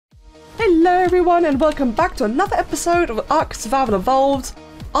Hello everyone and welcome back to another episode of ARK Survive and Evolved.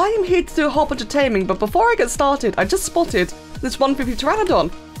 I am here to do a whole bunch of taming, but before I get started, I just spotted this 150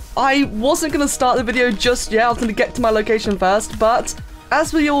 Pteranodon. I wasn't going to start the video just yet, I was going to get to my location first, but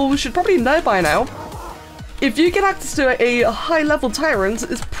as we all should probably know by now, if you get access to a high-level tyrant,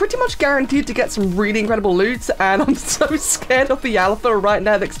 it's pretty much guaranteed to get some really incredible loot, and I'm so scared of the alpha right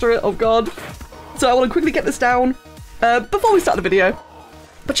now next to it, oh god. So I want to quickly get this down before we start the video.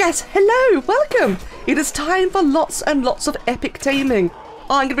 But yes, hello, welcome! It is time for lots and lots of epic taming.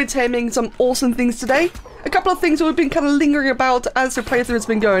 I'm going to be taming some awesome things today. A couple of things that we've been kind of lingering about as the playthrough has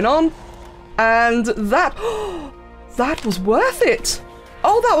been going on. And that was worth it!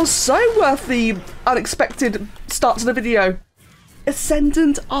 Oh, that was so worth the unexpected start to the video.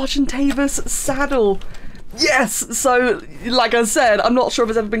 Ascendant Argentavis Saddle. Yes! So, like I said, I'm not sure if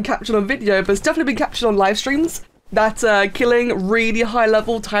it's ever been captured on video, but it's definitely been captured on live streams. That killing really high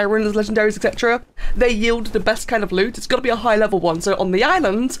level tyrants, legendaries, etc. They yield the best kind of loot. It's got to be a high level one. So on the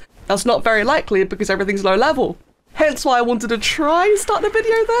island, that's not very likely because everything's low level. Hence why I wanted to try and start the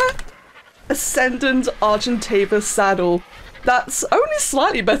video there. Ascendant Argentavis Saddle. That's only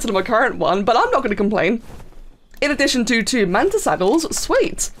slightly better than my current one, but I'm not going to complain. In addition to 2 Manta Saddles,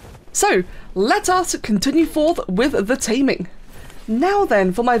 sweet. So let us continue forth with the taming. Now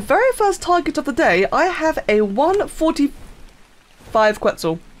then, for my very first target of the day, I have a 145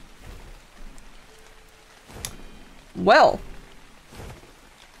 Quetzal. Well,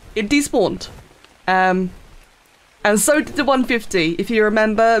 it despawned. And so did the 150. If you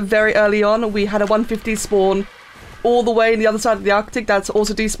remember, very early on, we had a 150 spawn all the way in the other side of the Arctic. That's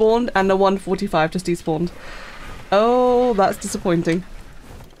also despawned, and the 145 just despawned. Oh, that's disappointing.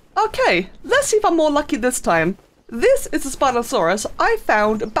 Okay, let's see if I'm more lucky this time. This is a Spinosaurus I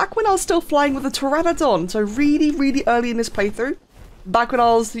found back when I was still flying with a Pteranodon, so really early in this playthrough. Back when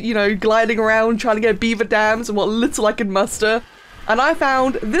I was, you know, gliding around trying to get beaver dams and what little I could muster. And I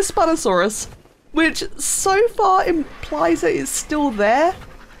found this Spinosaurus, which so far implies that it's still there.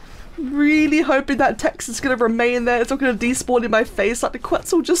 Really hoping that text is going to remain there, it's not going to despawn in my face like the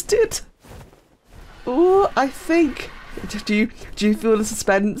Quetzal just did. Ooh, I think... Do you feel the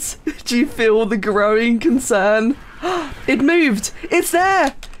suspense? Do you feel the growing concern? It moved! It's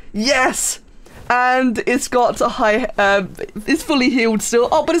there! Yes! And it's got a high, it's fully healed still.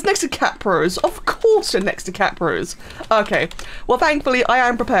 Oh, but it's next to Capros. Of course you're next to Capros. Okay. Well, thankfully, I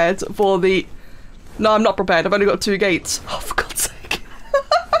am prepared for the... No, I'm not prepared. I've only got 2 gates. Oh, for God's sake.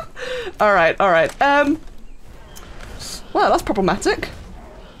 Alright. Well, that's problematic.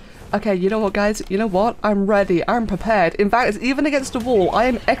 Okay, you know what, guys? You know what? I'm ready. I'm prepared. In fact, even against the wall, I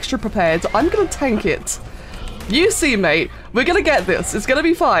am extra prepared. I'm gonna tank it. You see, mate. We're gonna get this. It's gonna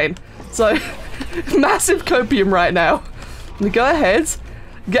be fine. So, massive copium right now. Go ahead.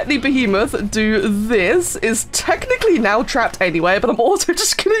 Get the behemoth. Do this. Is technically now trapped anyway, but I'm also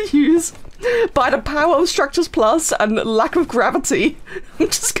just gonna use, by the power of Structures Plus and lack of gravity, I'm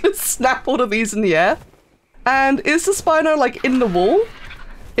just gonna snap all of these in the air. And is the Spino, like, in the wall?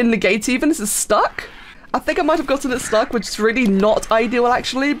 In the gate even? Is it stuck? I think I might have gotten it stuck, which is really not ideal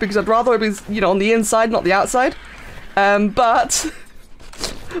actually, because I'd rather it be, you know, on the inside, not the outside. But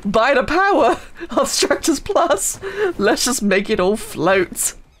by the power of Structures Plus, let's just make it all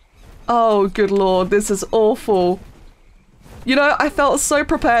float. Oh, good lord, this is awful. You know, I felt so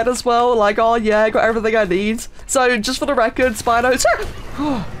prepared as well, like, oh yeah, I got everything I need. So, just for the record, Spinos...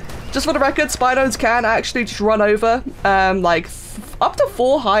 Just for the record, Spinos can actually just run over, like, up to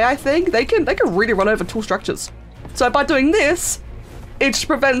 4 high, I think. They can really run over tall structures. So by doing this, it just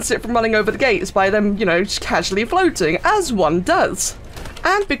prevents it from running over the gates by them, you know, just casually floating, as one does.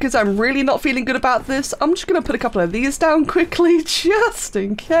 And because I'm really not feeling good about this, I'm just going to put a couple of these down quickly, just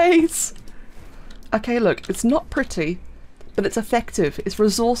in case. Okay, look, it's not pretty, but it's effective, it's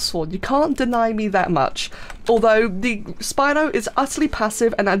resourceful, you can't deny me that much. Although the Spino is utterly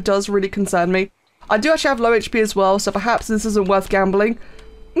passive and that does really concern me. I do actually have low HP as well, so perhaps this isn't worth gambling.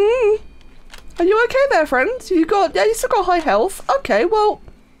 Are you okay there, friend? You still got high health. Okay, well,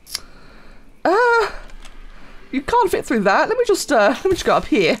 you can't fit through that. Let me just go up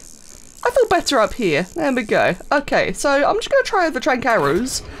here. I feel better up here. There we go. Okay, so I'm just gonna try the Trank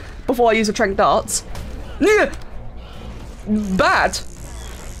arrows before I use the Trank darts. Bad.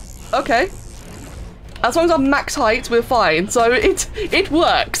 Okay. As long as I'm max height, we're fine. So it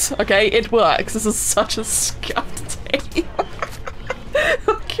works. Okay, it works. This is such a scuffed day.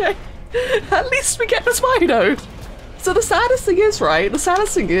 Okay. At least we get the Spino. So the saddest thing is, right, is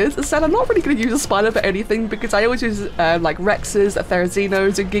that I'm not really going to use a spider for anything because I always use like Rexes,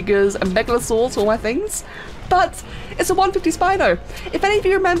 Therazinos, and Gigas, and Megalosaurs, all my things. But it's a 150 Spino. If any of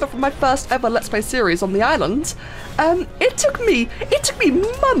you remember from my first ever Let's Play series on the island, it took me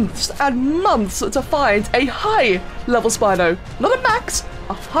months and months to find a high level Spino. Not a max,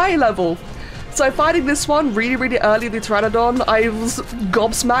 a high level. So finding this one really, really early in the Pteranodon, I was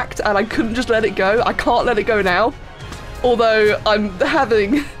gobsmacked and I couldn't just let it go. I can't let it go now. Although I'm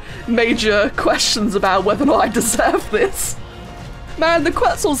having major questions about whether or not I deserve this. Man, the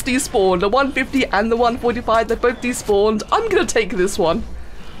Quetzals despawned, the 150 and the 145, they both despawned. I'm gonna take this one.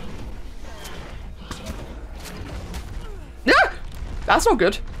 Yeah! That's not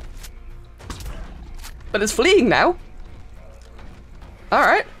good. But it's fleeing now.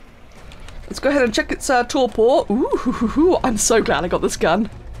 Alright. Let's go ahead and check its torpor. Ooh, I'm so glad I got this gun.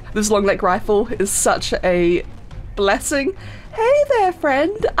 This long neck rifle is such a blessing. Hey there,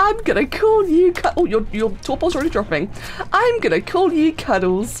 friend. I'm gonna call you Oh, your torpor's already dropping. I'm gonna call you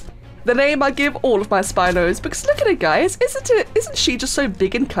Cuddles. The name I give all of my Spinos, because look at her, guys. Isn't she just so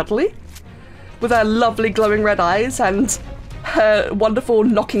big and cuddly? With her lovely glowing red eyes and her wonderful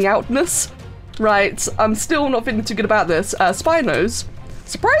knocking outness. Right, I'm still not feeling too good about this. Spinos,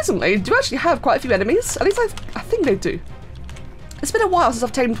 surprisingly, do actually have quite a few enemies. At least I think they do. It's been a while since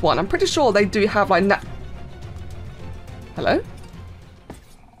I've tamed one. I'm pretty sure they do have like Hello?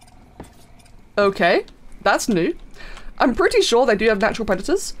 Okay, that's new. I'm pretty sure they do have natural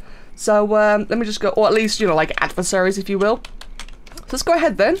predators. So let me just go, or at least, you know, like adversaries, if you will. So let's go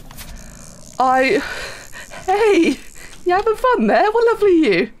ahead then. Hey, you having fun there? What lovely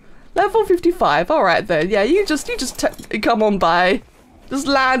you. Level 55, all right then. Yeah, you just come on by. Just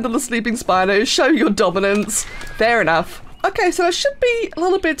land on the sleeping Spino, show your dominance. Fair enough. Okay, so I should be a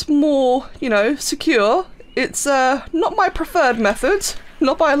little bit more, you know, secure. It's not my preferred method,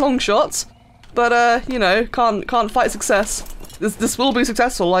 not by a long shot, but you know, can't fight success. This will be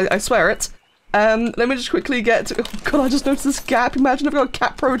successful, I swear it. Let me just quickly get. Oh god, I just noticed this gap. Imagine if I got a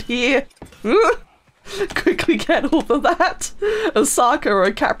cap road here. Quickly get all of that. A Saka or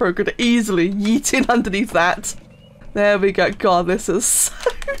a Capro could easily yeet in underneath that. There we go. God, this is so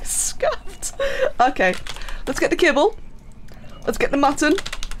scuffed. Okay, let's get the kibble. Let's get the mutton.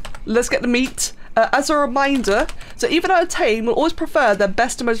 Let's get the meat. As a reminder, so even though a tame will always prefer their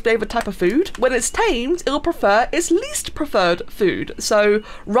best and most favourite type of food, when it's tamed, it'll prefer its least preferred food. So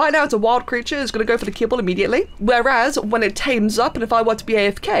right now it's a wild creature, it's going to go for the kibble immediately. Whereas when it tames up, and if I were to be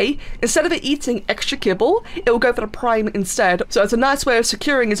AFK, instead of it eating extra kibble, it will go for the prime instead. So it's a nice way of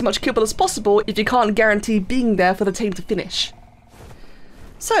securing as much kibble as possible if you can't guarantee being there for the tame to finish.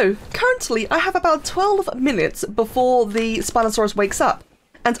 So currently I have about 12 minutes before the Spinosaurus wakes up.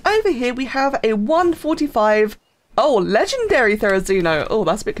 And over here we have a 145, oh, legendary Therizino. Oh,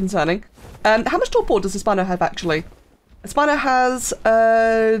 that's a bit concerning. How much torpor does the Spino have, actually? The Spino has,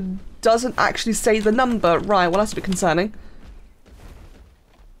 doesn't actually say the number. Right, well, that's a bit concerning.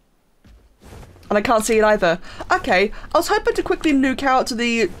 And I can't see it either. Okay, I was hoping to quickly nuke out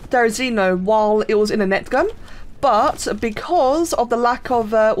the Therizino while it was in a net gun. But because of the lack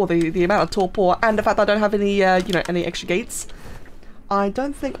of, or the amount of torpor and the fact that I don't have any, you know, any extra gates, I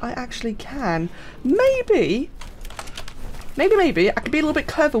don't think I actually can. Maybe I could be a little bit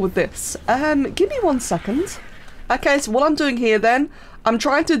clever with this. Give me 1 second. Okay, so what I'm doing here then, I'm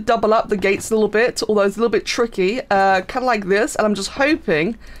trying to double up the gates a little bit, although it's a little bit tricky, kind of like this, and I'm just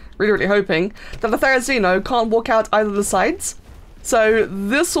hoping, really hoping, that the Therizino can't walk out either of the sides. So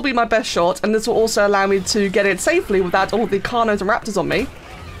this will be my best shot, and this will also allow me to get it safely without all of the Carnos and Raptors on me.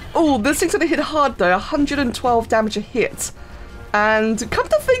 Oh, this thing's gonna hit hard though, 112 damage a hit. And come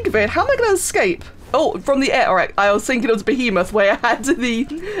to think of it, how am I going to escape? Oh, from the air. All right, I was thinking it was Behemoth where I had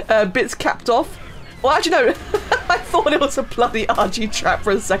the bits capped off. Well, actually, no. I thought it was a bloody RG trap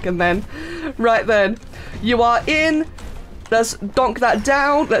for a second then. Right then. You are in. Let's donk that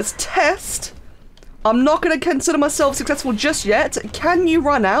down. Let's test. I'm not going to consider myself successful just yet. Can you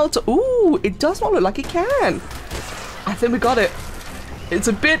run out? Ooh, it does not look like it can. I think we got it. It's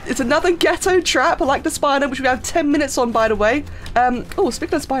another ghetto trap. I like the Spino, which we have 10 minutes on, by the way. Oh,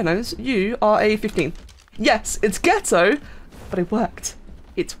 speaking of Spinos, you are a 15. Yes, it's ghetto, but it worked.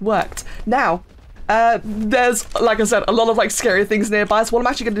 It worked. Now, there's, like I said, a lot of like scary things nearby. So what I'm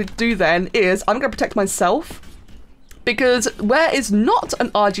actually going to do then is I'm going to protect myself. Because where it's not an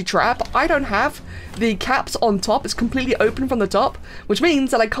RG trap, I don't have the caps on top. It's completely open from the top, which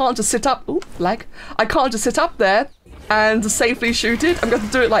means that I can't just sit up. Ooh, lag. I can't just sit up there and safely shoot it. I'm going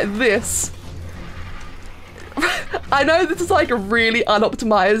to do it like this. I know this is like really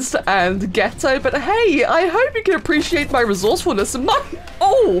unoptimized and ghetto, but hey, I hope you can appreciate my resourcefulness and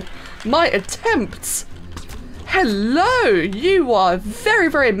my attempts. Hello, you are very,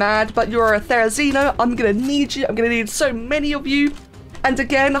 very mad, but you're a Therizino. I'm gonna need you. I'm gonna need so many of you. And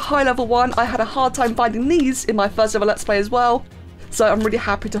again, high level 1, I had a hard time finding these in my first ever Let's Play as well. So I'm really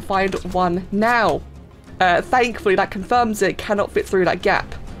happy to find one now. Thankfully, that confirms it cannot fit through that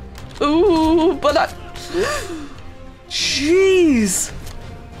gap. Ooh, but that... Jeez.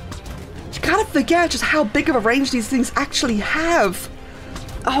 You kind of forget just how big of a range these things actually have.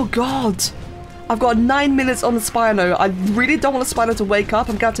 Oh, God. I've got 9 minutes on the Spino. I really don't want the Spino to wake up.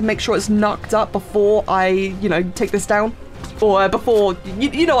 I'm going to have to make sure it's knocked up before I, you know, take this down. Or before...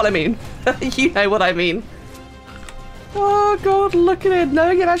 You know what I mean. You know what I mean. Oh, God, look at it.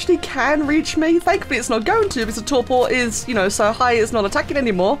 Knowing it actually can reach me. Thankfully, it's not going to because the torpor is, you know, so high it's not attacking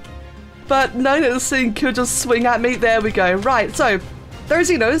anymore. But knowing that this thing could just swing at me, there we go. Right, so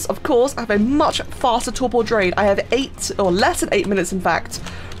Therizinos, of course, have a much faster torpor drain. I have 8, or less than 8 minutes, in fact.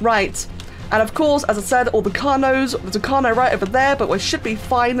 Right, and of course, as I said, all the Carnos, there's a Carno right over there, but we should be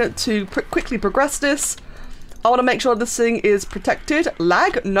fine to quickly progress this. I want to make sure this thing is protected.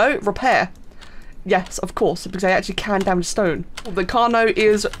 Lag? No. Repair. Yes, of course, because I actually can damage stone. The Carno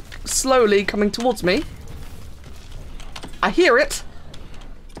is slowly coming towards me. I hear it.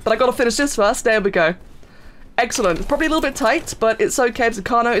 But I gotta finish this first. There we go. Excellent. It's probably a little bit tight, but it's okay because the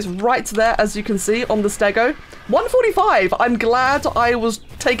Carno is right there, as you can see, on the Stego. 145! I'm glad I was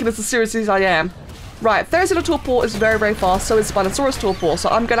taking this as seriously as I am. Right, Therizino Torpor is very, very fast, so is Spinosaurus Torpor, so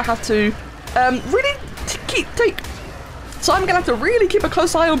I'm gonna have to really keep a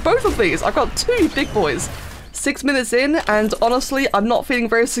close eye on both of these. I've got 2 big boys. 6 minutes in, and honestly, I'm not feeling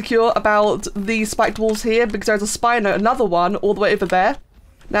very secure about the spiked walls here because there's a Spino, another one, all the way over there.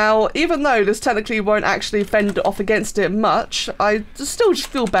 Now, even though this technically won't actually fend off against it much, I still just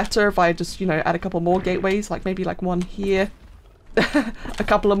feel better if I just, you know, add a couple more gateways, like maybe like one here. A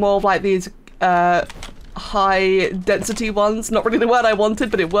couple of more of like these high density ones. Not really the word I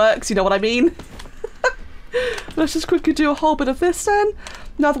wanted, but it works, you know what I mean? Let's just quickly do a whole bit of this then.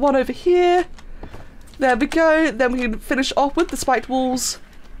 Another one over here. There we go. Then we can finish off with the spiked walls.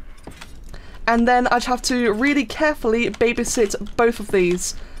 And then I just have to really carefully babysit both of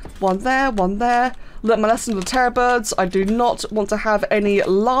these. One there, one there. Learn my lesson with the terror birds. I do not want to have any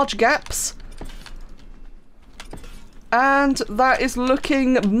large gaps. And that is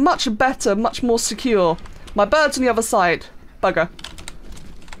looking much better, much more secure. My bird's on the other side. Bugger.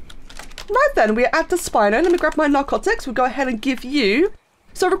 Right then, we're at the Spino. Let me grab my narcotics. We'll go ahead and give you...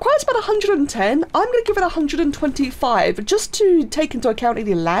 So it requires about 110. I'm going to give it 125, just to take into account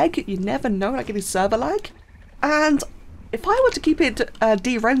any lag. You never know, like any server lag. And if I were to keep it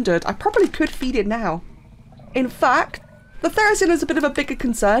de-rendered, I probably could feed it now. In fact, the Therizino is a bit of a bigger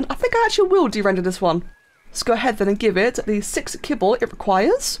concern. I think I actually will de-render this one. Let's go ahead then and give it the 6 kibble it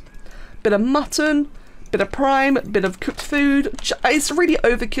requires. Bit of mutton, bit of prime, bit of cooked food. It's really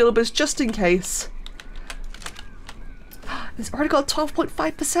overkill, but it's just in case. It's already got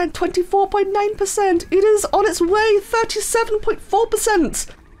 12.5%, 24.9%. It is on its way, 37.4%.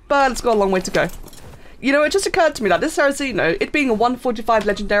 But it's got a long way to go. You know, it just occurred to me that this Therizino, it being a 145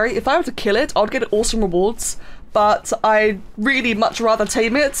 legendary, if I were to kill it, I would get awesome rewards. But I'd really much rather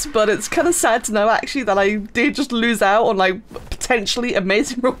tame it. But it's kind of sad to know, actually, that I did just lose out on, like, potentially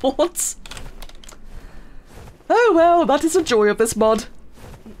amazing rewards. Oh well, that is the joy of this mod.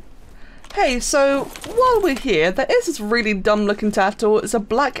 Hey, so while we're here, there is this really dumb looking turtle. It's a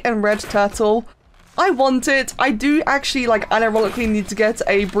black and red turtle. I want it. I do actually, like, unironically need to get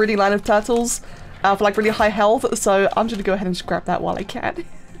a breeding line of turtles for like really high health, so I'm just gonna go ahead and just grab that while I can.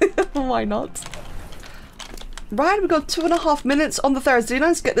 Why not? Right, we've got 2.5 minutes on the Therizino.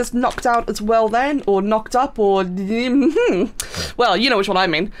 Let's get this knocked out as well then, or knocked up, or well, you know which one I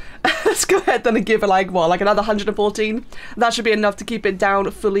mean. Let's go ahead then and give it like, what, like another 114? That should be enough to keep it down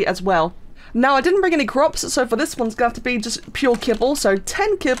fully as well. Now, I didn't bring any crops, so for this one's gonna have to be just pure kibble, so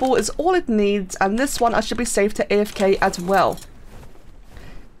 10 kibble is all it needs, and this one I should be safe to AFK as well.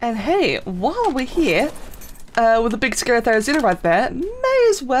 And hey, while we're here, with the big scary Therizino right there, may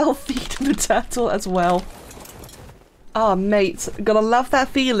as well feed the turtle as well. Oh, mate, gotta love that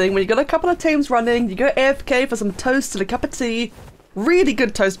feeling when you got a couple of tames running, you go AFK for some toast and a cup of tea. Really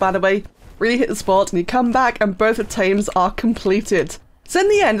good toast, by the way. Really hit the spot, and you come back and both the tames are completed. So in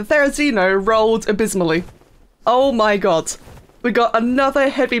the end, the Therizino rolled abysmally. Oh my god. We got another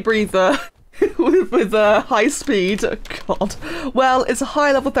heavy breather with high speed. God. Well, it's a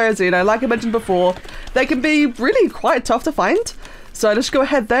high level Therizino, like I mentioned before. They can be really quite tough to find. So let's go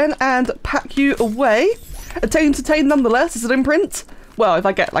ahead then and pack you away. A tame to tame nonetheless. It's an imprint. Well, if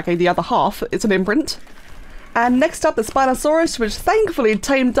I get like the other half, it's an imprint. And next up, the Spinosaurus, which thankfully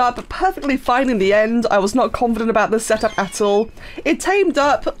tamed up perfectly fine in the end. I was not confident about this setup at all. It tamed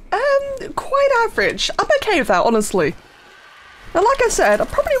up quite average. I'm okay with that, honestly. Now, like I said, I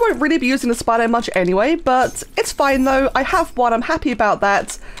probably won't really be using the Spino much anyway, but it's fine though. I have one, I'm happy about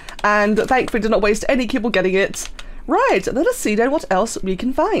that, and thankfully did not waste any kibble getting it. Right, let us see then what else we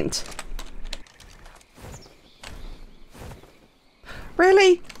can find.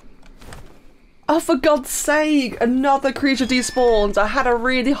 Really? Oh, for God's sake, another creature despawned. I had a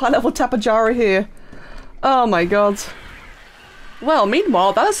really high level Tapajara here. Oh my god. Well,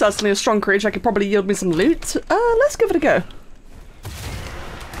 meanwhile, that is certainly a strong creature. I could probably yield me some loot. Let's give it a go.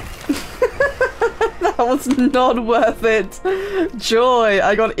 That was not worth it. Joy,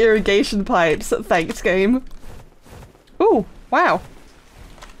 I got irrigation pipes. Thanks, game. Ooh, wow.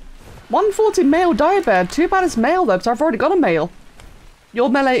 140 male diabed. Too bad it's male though, because I've already got a male. Your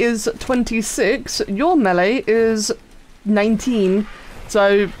melee is 26, your melee is 19,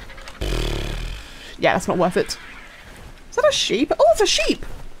 so yeah, that's not worth it. Is that a sheep? Oh, it's a sheep!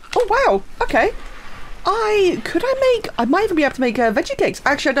 Oh wow, okay. I might even be able to make veggie cakes.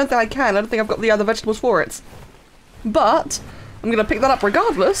 Actually, I don't think I can. I don't think I've got the other vegetables for it. But I'm going to pick that up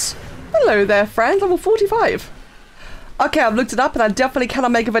regardless. Hello there, friend, level 45. Okay, I've looked it up and I definitely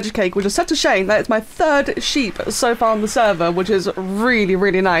cannot make a veggie cake, which is such a shame. That it's my third sheep so far on the server, which is really,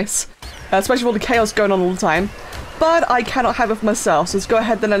 really nice. Especially with all the chaos going on all the time. But I cannot have it for myself, so let's go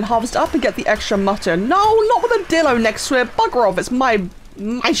ahead then and harvest up and get the extra mutton. No, not with a dillo next to it. Bugger off, it's my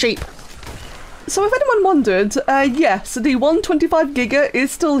sheep. So if anyone wondered, yes, the 125 Giga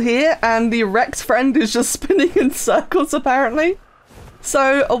is still here and the Rex friend is just spinning in circles apparently.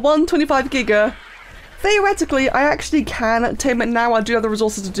 So a 125 Giga... Theoretically, I actually can tame it now. I do have the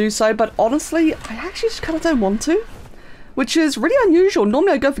resources to do so, but honestly, I actually just kind of don't want to. Which is really unusual.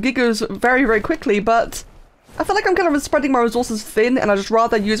 Normally I go for gigas very, very quickly, but I feel like I'm kind of spreading my resources thin, and I'd just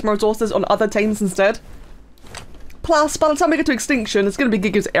rather use my resources on other tames instead. Plus, by the time we get to extinction, it's going to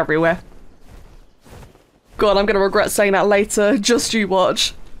be gigas everywhere. God, I'm going to regret saying that later. Just you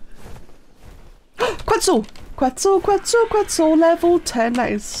watch. Quetzal! Quetzal, Quetzal, Quetzal, level 10.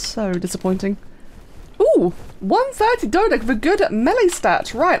 That is so disappointing. Ooh, 130 Dodec for good melee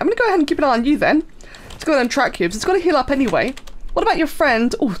stat. Right, I'm going to go ahead and keep an eye on you then. Let's go ahead and track you, because it's got to heal up anyway. What about your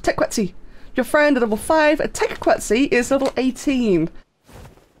friend? Oh, Tech Quetzi. Your friend at level 5. Tech Quetzi is level 18.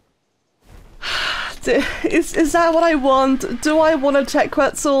 Is that what I want? Do I want a Tech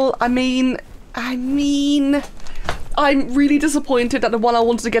Quetzal? I mean, I'm really disappointed that the one I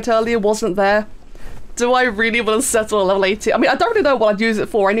wanted to get earlier wasn't there. Do I really want to settle at level 80? I mean, I don't really know what I'd use it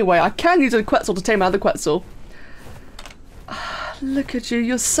for anyway. I can use a Quetzal to tame another Quetzal. Look at you.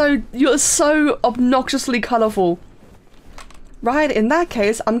 You're so obnoxiously colourful. Right, in that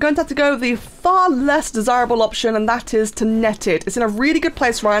case, I'm going to have to go with the far less desirable option, and that is to net it. It's in a really good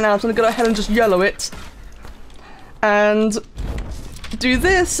place right now. I'm going to go ahead and just YOLO it. And do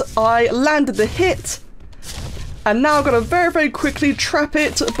this. I landed the hit. And now I've got to very, very quickly trap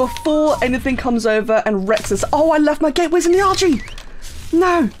it before anything comes over and wrecks us. Oh, I left my gateways in the RG!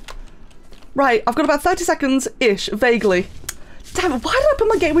 No! Right, I've got about 30 seconds-ish, vaguely. Damn it, why did I put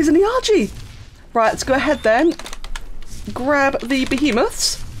my gateways in the RG? Right, let's go ahead then. Grab the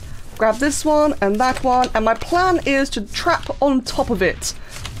behemoths. Grab this one and that one. And my plan is to trap on top of it.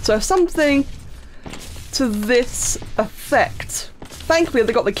 So something to this effect. Thankfully,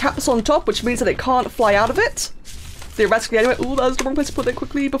 they got the caps on top, which means that it can't fly out of it. Theoretically, anyway. Ooh, that was the wrong place to put it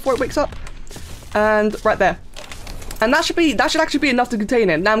quickly before it wakes up. And right there. And that should actually be enough to contain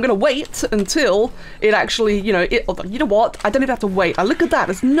it. Now I'm gonna wait until it actually, you know what? I don't even have to wait. Now look at that.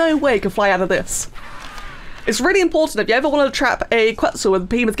 There's no way it can fly out of this. It's really important if you ever want to trap a Quetzal with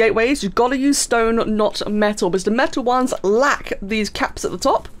behemoth gateways, you've got to use stone, not metal, because the metal ones lack these caps at the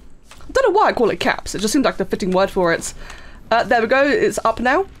top. I don't know why I call it caps. It just seems like the fitting word for it. There we go. It's up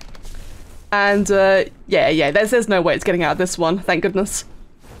now. And yeah, there's no way it's getting out of this one, thank goodness.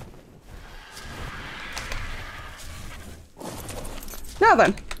 Now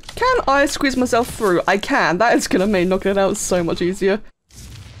then, can I squeeze myself through? I can. That is gonna make knocking it out so much easier.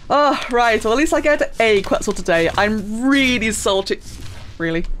 Oh, right, well at least I get a Quetzal today. I'm really salty.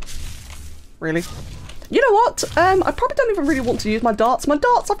 Really? Really? You know what? I probably don't even really want to use my darts. My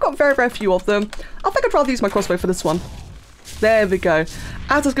darts, I've got very, very few of them. I think I'd rather use my crossbow for this one. There we go. As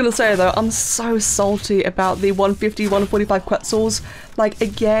I was going to say though, I'm so salty about the 150, 145 Quetzals. Like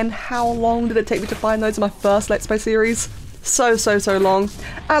again, how long did it take me to find those in my first Let's Play series? So long.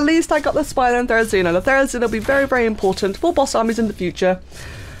 At least I got the Spider and Therizino. The Therizino will be very, very important for boss armies in the future.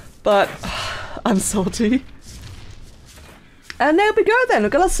 But I'm salty. And there we go then,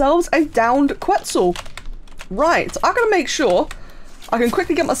 we've got ourselves a downed Quetzal. Right, I'm gonna make sure I can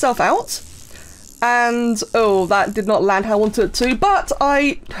quickly get myself out. And, oh, that did not land how I wanted it to, but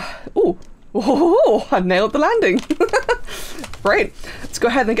I nailed the landing. Great. Let's go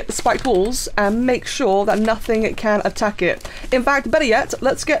ahead and get the spiked walls and make sure that nothing can attack it. In fact, better yet,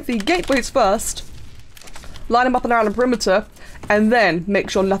 let's get the gateways first, line them up and around the perimeter, and then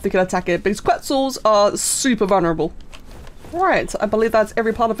make sure nothing can attack it, because Quetzals are super vulnerable. Right, I believe that's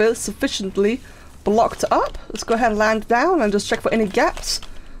every part of it sufficiently blocked up. Let's go ahead and land down and just check for any gaps.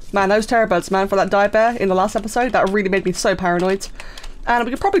 Man, those terrorbirds, man, for that die bear in the last episode, that really made me so paranoid. And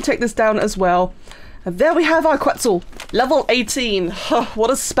we could probably take this down as well. And there we have our Quetzal, level 18. What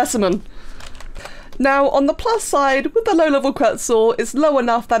a specimen. Now, on the plus side, with the low-level Quetzal, it's low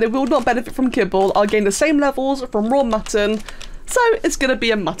enough that it will not benefit from kibble. I'll gain the same levels from raw mutton, so it's going to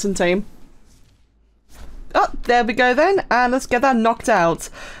be a mutton tame. Oh, there we go then, and let's get that knocked out.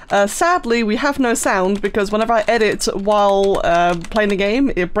 Sadly, we have no sound, because whenever I edit while playing the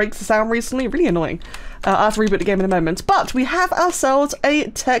game, it breaks the sound recently. Really annoying. I'll have to reboot the game in a moment. But we have ourselves a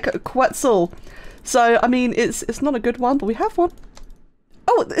tech Quetzal. So, I mean, it's not a good one, but we have one.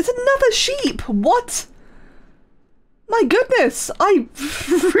 Oh, it's another sheep! What? My goodness! I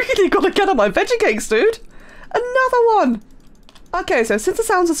really gotta get on my veggie cakes, dude! Another one! Okay, so since the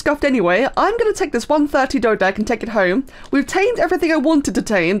sounds are scuffed anyway, I'm gonna take this 130 Dodec and take it home. We've tamed everything I wanted to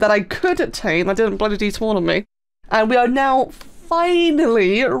tame, that I could tame. I didn't bloody despawn on me. And we are now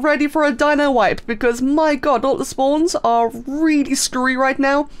finally ready for a dino wipe, because my god, all the spawns are really screwy right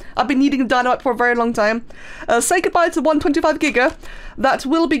now. I've been needing a dino wipe for a very long time. Say goodbye to 125 Giga. That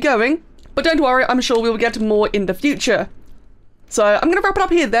will be going, but don't worry, I'm sure we'll get more in the future. So I'm going to wrap it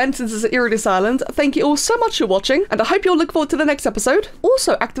up here then, since it's eerily silent. Thank you all so much for watching, and I hope you'll look forward to the next episode.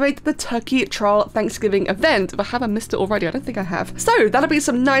 Also, activate the Turkey Trial Thanksgiving event, if I haven't missed it already. I don't think I have. So that'll be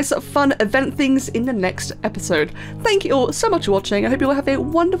some nice, fun event things in the next episode. Thank you all so much for watching. I hope you all have a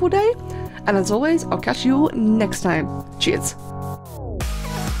wonderful day, and as always, I'll catch you all next time. Cheers.